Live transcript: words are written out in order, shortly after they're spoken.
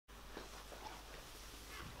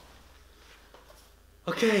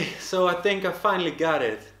Okay, so I think I finally got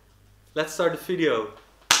it. Let's start the video.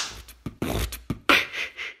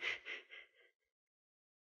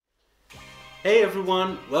 Hey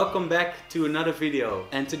everyone, welcome back to another video.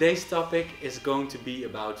 And today's topic is going to be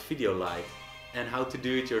about video light and how to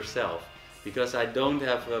do it yourself. Because I don't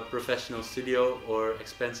have a professional studio or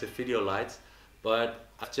expensive video lights, but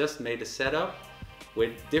I've just made a setup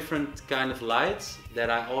with different kind of lights that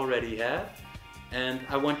I already have. And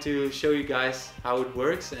I want to show you guys how it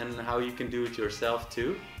works and how you can do it yourself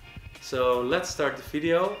too. So let's start the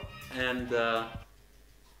video and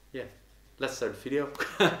yeah, let's start the video.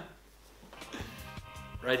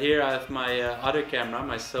 Right here I have my other camera,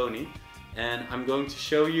 my Sony, and I'm going to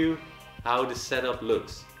show you how the setup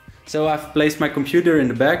looks. So I've placed my computer in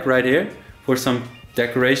the back right here for some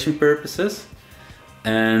decoration purposes,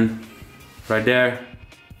 and right there,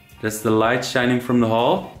 that's the light shining from the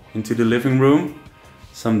hall into the living room.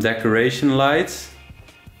 Some decoration lights.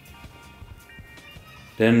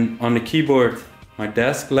 Then on the keyboard, my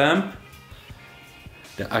desk lamp,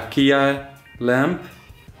 the IKEA lamp,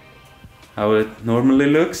 how it normally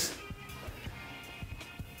looks.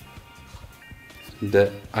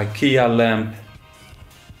 The IKEA lamp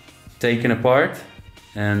taken apart,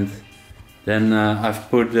 and then I've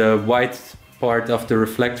put the white part of the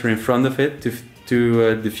reflector in front of it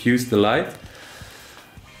to diffuse the light.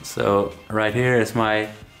 So right here is my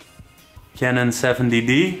Canon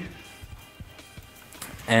 70D,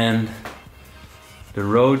 and the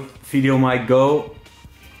Rode VideoMic Go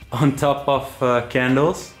on top of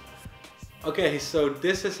candles. Okay, so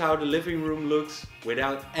this is how the living room looks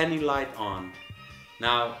without any light on.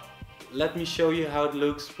 Now let me show you how it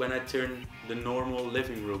looks when I turn the normal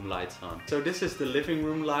living room lights on. So this is the living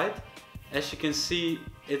room light. As you can see,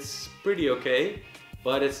 it's pretty okay,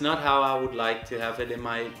 but it's not how I would like to have it in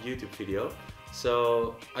my YouTube video.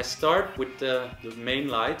 So I start with the main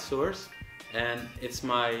light source, and it's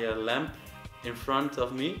my lamp in front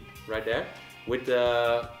of me right there with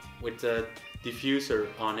the diffuser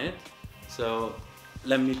on it. So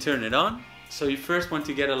let me turn it on. So you first want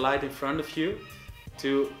to get a light in front of you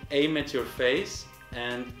to aim at your face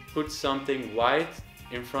and put something white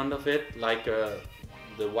in front of it, like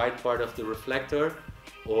the white part of the reflector,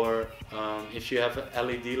 or if you have an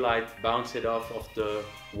LED light, bounce it off of the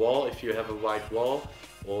wall if you have a white wall,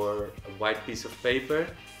 or a white piece of paper,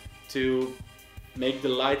 to make the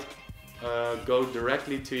light go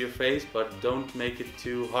directly to your face, but don't make it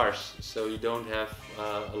too harsh so you don't have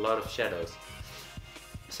a lot of shadows.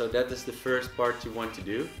 So that is the first part you want to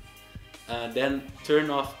do. Then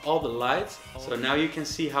turn off all the lights. So now you can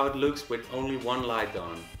see how it looks with only one light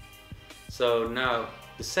on. So now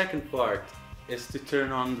the second part is to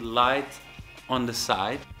turn on the light on the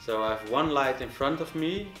side. So I have one light in front of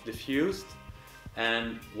me, diffused,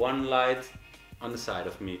 and one light on the side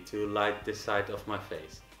of me to light this side of my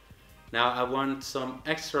face. Now I want some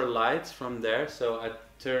extra lights from there, so I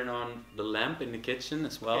turn on the lamp in the kitchen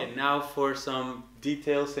as well. Okay, now for some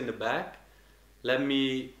details in the back, let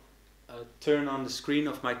me turn on the screen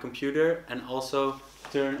of my computer and also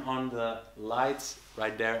turn on the lights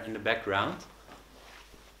right there in the background.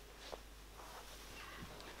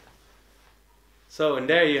 So, and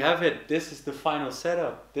there you have it. This is the final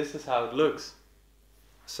setup. This is how it looks.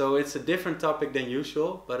 So it's a different topic than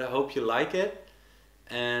usual, but I hope you like it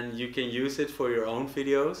and you can use it for your own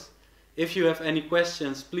videos. If you have any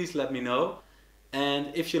questions, please let me know. And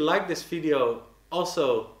if you like this video,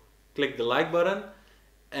 also click the like button.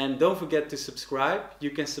 And don't forget to subscribe. You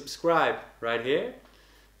can subscribe right here.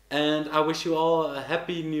 And I wish you all a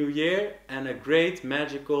happy new year and a great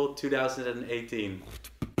magical 2018.